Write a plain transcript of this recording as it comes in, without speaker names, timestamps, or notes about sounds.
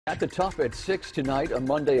At the top at 6 tonight, a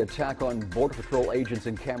Monday attack on Border Patrol agents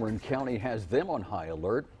in Cameron County has them on high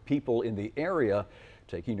alert. People in the area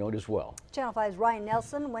taking note as well. Channel 5's Ryan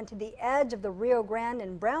Nelson went to the edge of the Rio Grande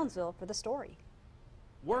in Brownsville for the story.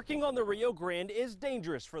 Working on the Rio Grande is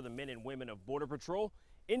dangerous for the men and women of Border Patrol.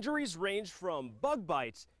 Injuries range from bug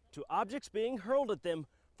bites to objects being hurled at them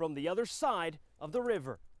from the other side of the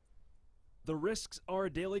river. The risks are a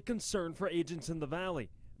daily concern for agents in the valley.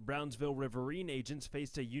 Brownsville Riverine agents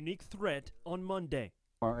faced a unique threat on Monday.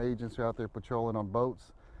 Our agents are out there patrolling on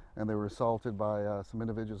boats, and they were assaulted by some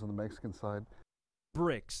individuals on the Mexican side.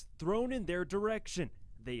 Bricks thrown in their direction.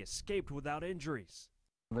 They escaped without injuries.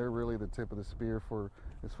 They're really the tip of the spear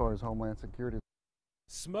as far as Homeland Security.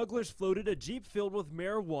 Smugglers floated a Jeep filled with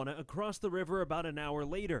marijuana across the river about an hour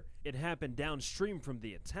later. It happened downstream from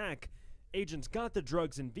the attack. Agents got the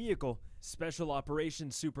drugs in vehicle. Special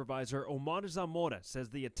Operations Supervisor Omar Zamora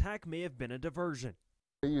says the attack may have been a diversion.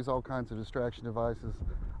 They use all kinds of distraction devices,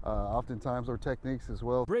 oftentimes or techniques as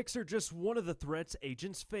well. Bricks are just one of the threats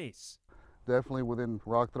agents face. Definitely within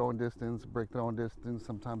rock throwing distance, brick throwing distance.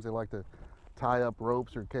 Sometimes they like to tie up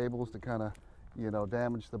ropes or cables to kind of,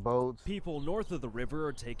 damage the boats. People north of the river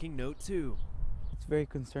are taking note too. It's very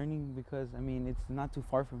concerning because, it's not too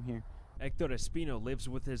far from here. Hector Espino lives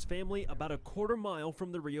with his family about a quarter mile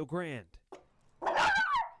from the Rio Grande.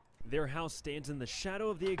 Their house stands in the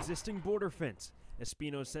shadow of the existing border fence.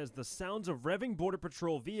 Espino says the sounds of revving Border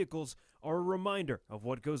Patrol vehicles are a reminder of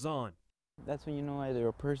what goes on. That's when you know either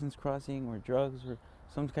a person's crossing or drugs or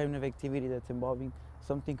some kind of activity that's involving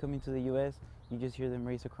something coming to the U.S. You just hear them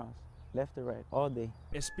race across, left or right, all day.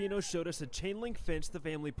 Espino showed us a chain link fence the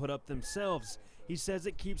family put up themselves. He says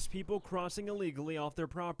it keeps people crossing illegally off their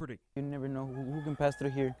property. You never know who can pass through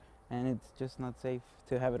here, and it's just not safe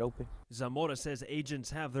to have it open. Zamora says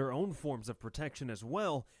agents have their own forms of protection as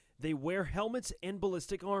well. They wear helmets and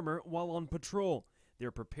ballistic armor while on patrol.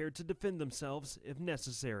 They're prepared to defend themselves if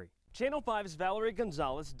necessary. Channel 5's Valerie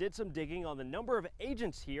Gonzalez did some digging on the number of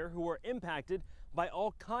agents here who were impacted by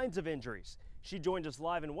all kinds of injuries. She joined us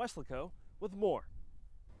live in Weslaco with more.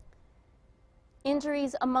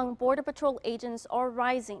 Injuries among Border Patrol agents are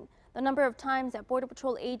rising. The number of times that Border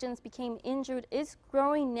Patrol agents became injured is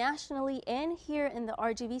growing nationally and here in the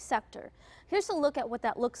RGV sector. Here's a look at what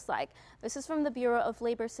that looks like. This is from the Bureau of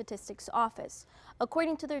Labor Statistics Office.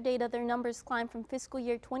 According to their data, their numbers climbed from fiscal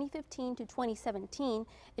year 2015 to 2017.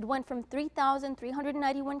 It went from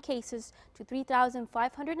 3,391 cases to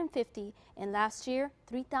 3,550, and last year,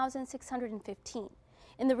 3,615.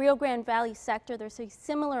 In the Rio Grande Valley sector, there's a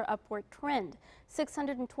similar upward trend.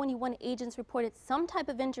 621 agents reported some type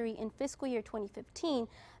of injury in fiscal year 2015.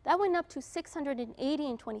 That went up to 680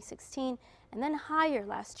 in 2016, and then higher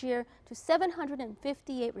last year to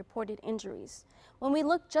 758 reported injuries. When we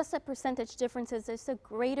look just at percentage differences, there's a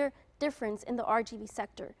greater difference in the RGV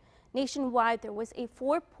sector. Nationwide, there was a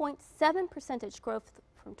 4.7 percentage growth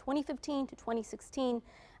from 2015 to 2016,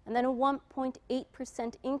 and then a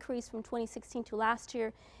 1.8% increase from 2016 to last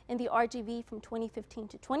year. In the RGV from 2015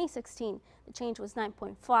 to 2016, the change was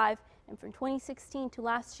 9.5, and from 2016 to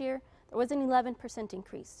last year, there was an 11%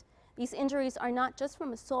 increase. These injuries are not just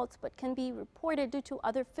from assaults, but can be reported due to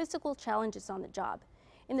other physical challenges on the job.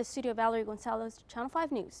 In the studio, Valerie Gonzalez, Channel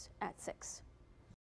 5 News at 6.